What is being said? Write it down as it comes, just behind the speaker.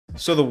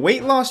So the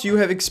weight loss you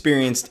have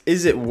experienced,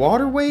 is it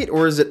water weight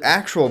or is it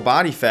actual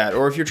body fat?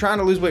 Or if you're trying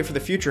to lose weight for the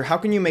future, how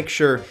can you make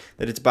sure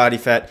that it's body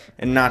fat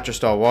and not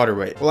just all water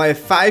weight? Well, I have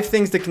 5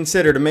 things to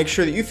consider to make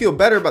sure that you feel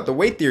better about the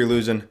weight that you're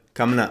losing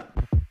coming up.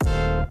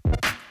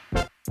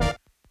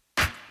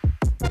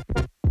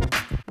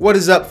 What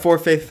is up, For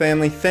Faith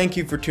family? Thank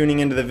you for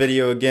tuning into the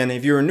video again.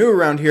 If you are new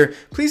around here,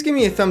 please give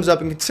me a thumbs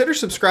up and consider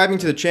subscribing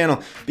to the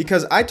channel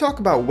because I talk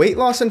about weight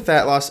loss and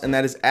fat loss, and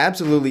that is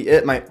absolutely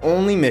it. My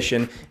only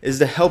mission is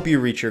to help you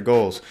reach your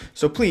goals.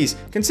 So please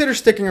consider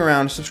sticking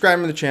around,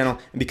 subscribing to the channel,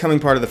 and becoming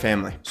part of the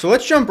family. So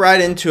let's jump right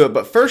into it.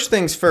 But first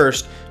things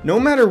first, no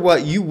matter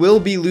what, you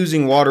will be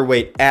losing water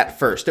weight at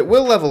first. It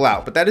will level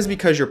out, but that is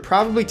because you're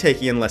probably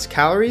taking in less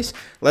calories,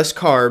 less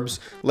carbs,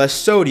 less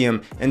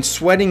sodium, and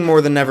sweating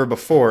more than ever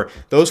before.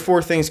 Those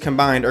 4 things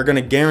combined are going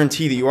to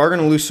guarantee that you are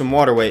going to lose some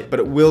water weight, but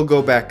it will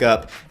go back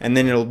up and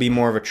then it'll be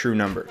more of a true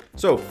number.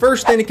 So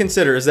first thing to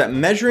consider is that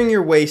measuring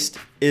your waist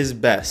is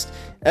best.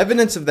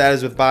 Evidence of that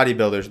is with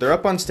bodybuilders. They're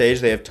up on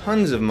stage, they have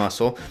tons of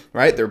muscle,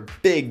 right? They're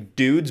big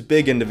dudes,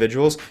 big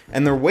individuals,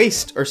 and their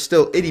waists are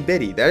still itty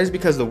bitty. That is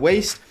because the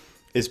waist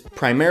is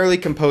primarily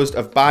composed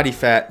of body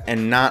fat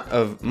and not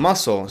of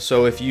muscle.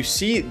 So if you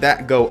see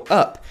that go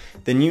up,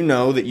 then you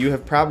know that you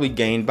have probably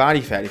gained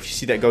body fat. If you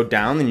see that go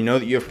down, then you know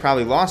that you have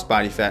probably lost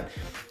body fat.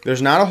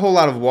 There's not a whole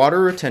lot of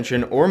water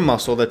retention or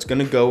muscle that's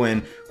gonna go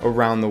in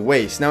around the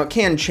waist. Now it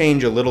can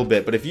change a little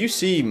bit, but if you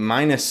see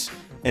minus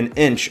an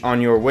inch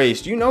on your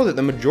waist, you know that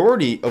the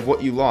majority of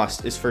what you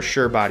lost is for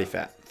sure body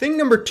fat. Thing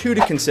number 2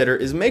 to consider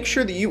is make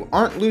sure that you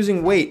aren't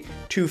losing weight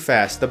too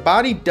fast. The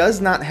body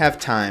does not have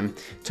time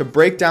to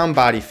break down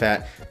body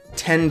fat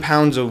 10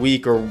 pounds a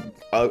week or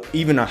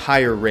even a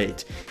higher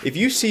rate. If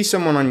you see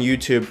someone on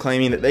YouTube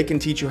claiming that they can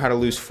teach you how to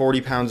lose 40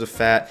 pounds of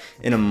fat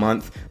in a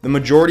month, the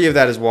majority of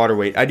that is water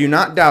weight. I do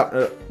not doubt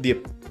the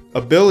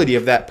ability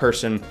of that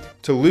person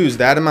to lose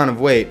that amount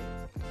of weight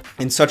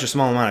in such a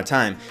small amount of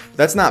time.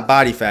 That's not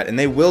body fat, and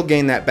they will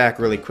gain that back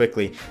really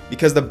quickly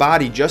because the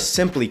body just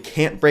simply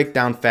can't break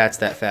down fats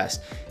that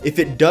fast. If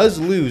it does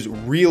lose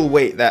real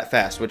weight that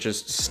fast, which is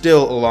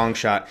still a long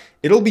shot,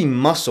 it'll be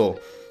muscle,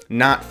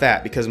 not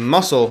fat, because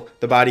muscle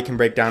the body can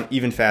break down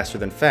even faster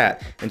than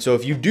fat. And so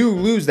if you do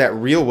lose that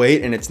real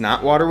weight and it's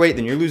not water weight,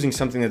 then you're losing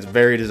something that's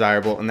very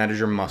desirable, and that is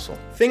your muscle.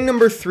 Thing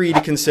number 3 to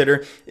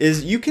consider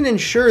is you can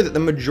ensure that the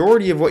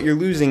majority of what you're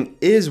losing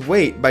is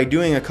weight by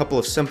doing a couple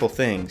of simple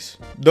things.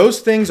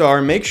 Those things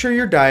are: make sure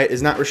your diet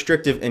is not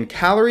restrictive in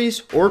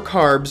calories or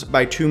carbs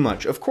by too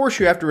much. Of course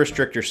you have to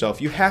restrict yourself.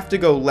 You have to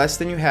go less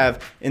than you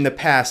have in the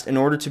past in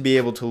order to be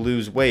able to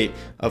lose weight,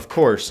 of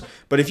course.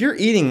 But if you're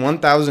eating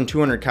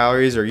 1,200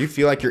 calories or you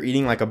feel like you're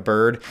eating like a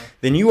bird,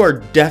 then you are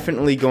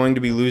definitely going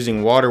to be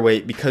losing water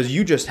weight because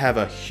you just have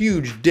a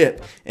huge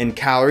dip in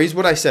calories.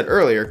 What I said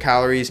earlier,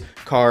 calories,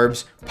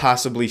 carbs,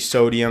 possibly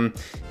sodium.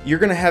 You're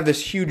going to have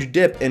this huge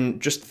dip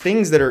in just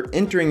things that are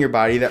entering your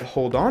body that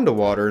hold on to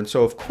water. And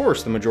so of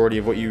course the majority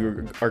of what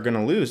you are going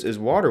to lose is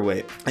water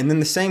weight. And then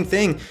the same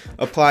thing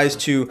applies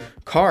to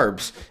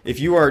carbs. If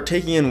you are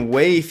taking in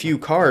way few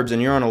carbs and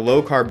you're on a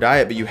low carb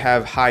diet but you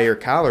have higher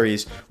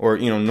calories, or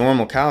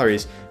normal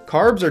calories,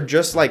 carbs are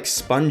just like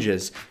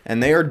sponges,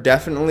 and they are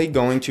definitely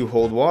going to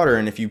hold water,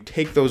 and if you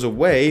take those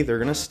away, they're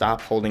going to stop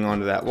holding on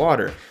to that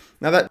water.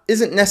 Now that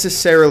isn't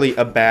necessarily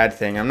a bad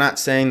thing. I'm not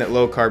saying that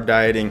low carb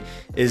dieting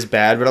is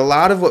bad, but a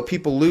lot of what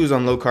people lose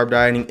on low carb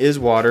dieting is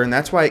water, and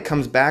that's why it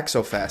comes back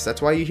so fast.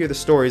 That's why you hear the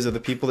stories of the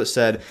people that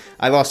said,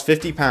 I lost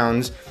 50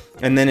 pounds,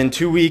 and then in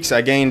 2 weeks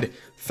I gained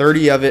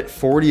 30 of it,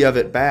 40 of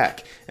it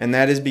back, and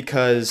that is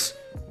because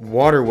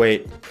water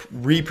weight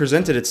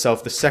represented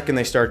itself the second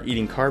they started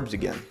eating carbs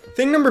again.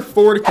 Thing number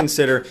 4 to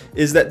consider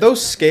is that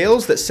those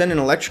scales that send an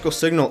electrical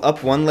signal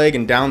up one leg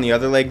and down the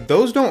other leg,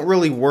 those don't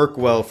really work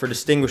well for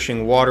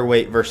distinguishing water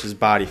weight versus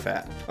body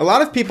fat. A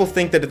lot of people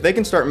think that if they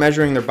can start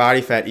measuring their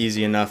body fat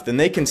easy enough, then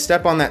they can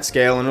step on that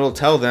scale and it'll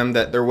tell them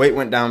that their weight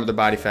went down but the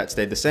body fat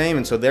stayed the same,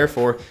 and so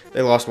therefore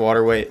they lost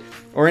water weight,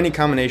 or any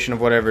combination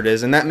of whatever it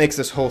is, and that makes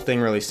this whole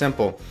thing really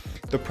simple.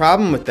 The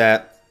problem with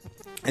that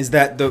is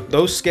that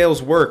those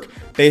scales work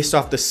based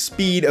off the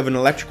speed of an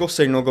electrical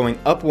signal going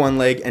up one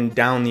leg and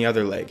down the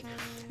other leg.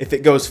 If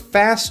it goes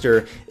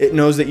faster, it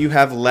knows that you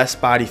have less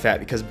body fat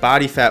because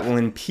body fat will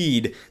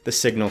impede the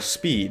signal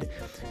speed.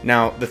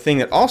 Now, the thing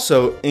that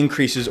also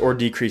increases or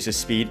decreases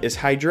speed is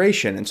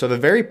hydration. And so the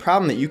very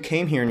problem that you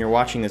came here and you're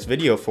watching this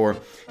video for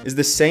is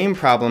the same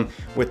problem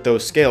with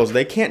those scales.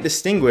 They can't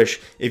distinguish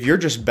if you're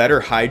just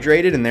better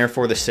hydrated and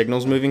therefore the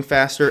signal's moving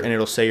faster and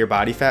it'll say your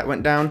body fat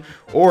went down,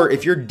 or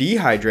if you're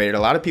dehydrated. A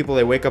lot of people,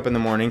 they wake up in the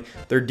morning,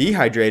 they're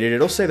dehydrated,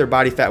 it'll say their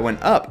body fat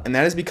went up, and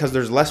that is because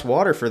there's less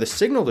water for the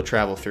signal to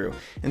travel through.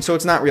 And so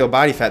it's not real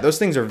body fat. Those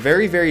things are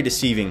very, very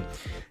deceiving.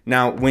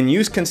 Now, when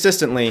used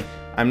consistently,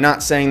 I'm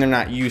not saying they're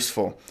not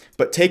useful,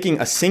 but taking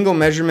a single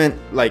measurement,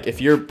 like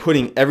if you're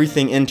putting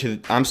everything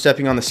into, I'm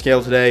stepping on the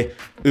scale today,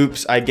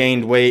 oops, I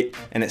gained weight,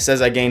 and it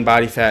says I gained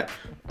body fat,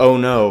 oh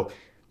no,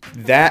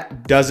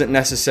 that doesn't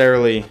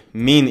necessarily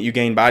mean that you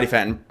gain body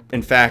fat. And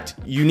In fact,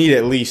 you need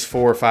at least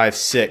 4, 5,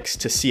 6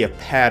 to see a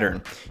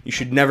pattern. You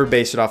should never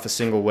base it off a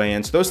single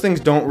weigh-in. So those things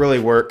don't really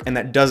work, and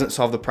that doesn't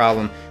solve the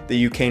problem that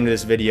you came to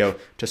this video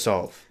to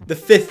solve. The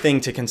fifth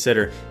thing to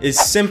consider is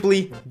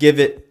simply give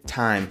it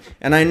time.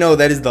 And I know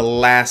that is the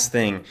last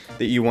thing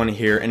that you want to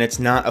hear, and it's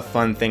not a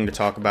fun thing to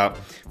talk about.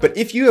 But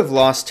if you have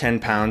lost 10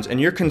 pounds and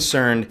you're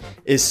concerned,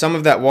 is some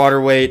of that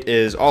water weight,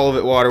 is all of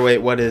it water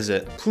weight, what is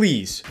it?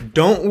 Please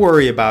don't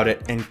worry about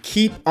it and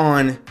keep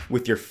on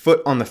with your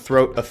foot on the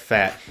throat of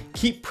fat.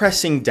 Keep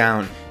pressing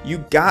down. You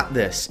got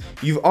this.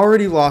 You've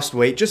already lost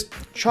weight. Just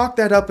chalk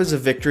that up as a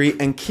victory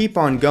and keep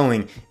on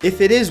going.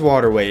 If it is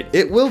water weight,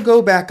 it will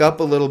go back up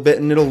a little bit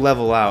and it'll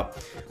level out.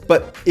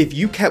 But if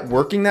you kept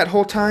working that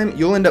whole time,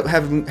 you'll end up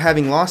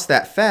having lost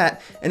that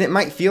fat, and it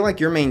might feel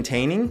like you're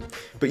maintaining,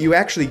 but you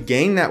actually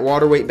gained that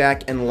water weight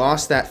back and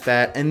lost that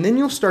fat, and then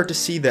you'll start to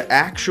see the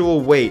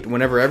actual weight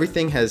whenever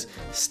everything has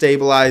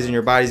stabilized and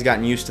your body's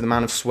gotten used to the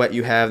amount of sweat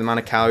you have, the amount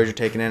of calories you're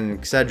taking in,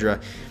 etc.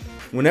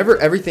 Whenever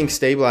everything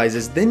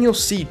stabilizes, then you'll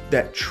see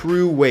that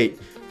true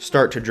weight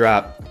start to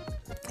drop,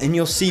 and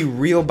you'll see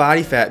real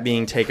body fat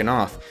being taken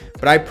off.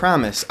 But I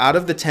promise, out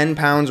of the 10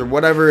 pounds or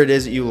whatever it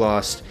is that you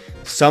lost,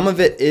 some of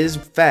it is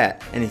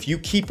fat, and if you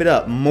keep it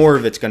up, more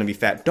of it's going to be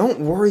fat. Don't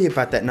worry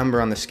about that number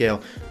on the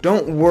scale.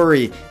 Don't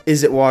worry,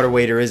 is it water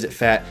weight or is it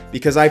fat?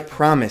 Because I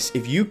promise,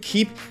 if you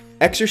keep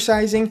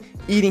exercising,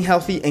 eating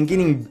healthy, and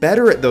getting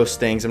better at those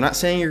things, I'm not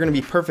saying you're going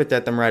to be perfect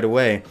at them right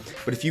away,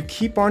 but if you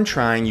keep on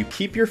trying, you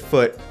keep your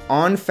foot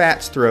on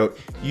fat's throat,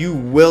 you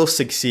will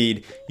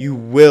succeed. You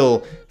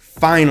will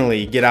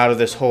finally get out of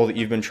this hole that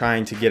you've been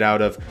trying to get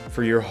out of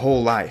for your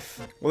whole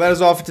life. Well, that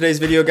is all for today's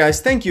video,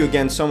 guys. Thank you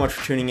again so much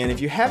for tuning in.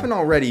 If you haven't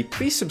already,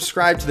 please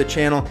subscribe to the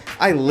channel.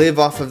 I live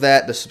off of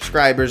that, the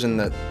subscribers and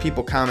the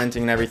people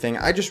commenting and everything.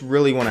 I just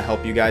really want to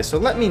help you guys. So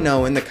let me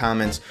know in the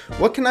comments,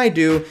 what can I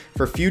do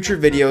for future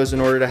videos in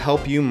order to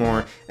help you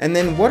more? And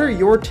then what are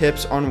your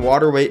tips on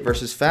water weight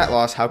versus fat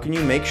loss? How can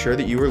you make sure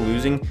that you are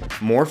losing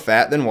more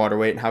fat than water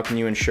weight? And how can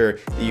you ensure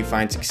that you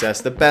find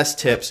success? The best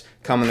tips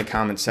come in the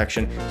comments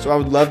section. So I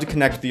would love to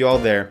connect with you all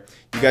there.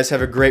 You guys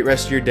have a great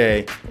rest of your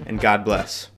day, and God bless.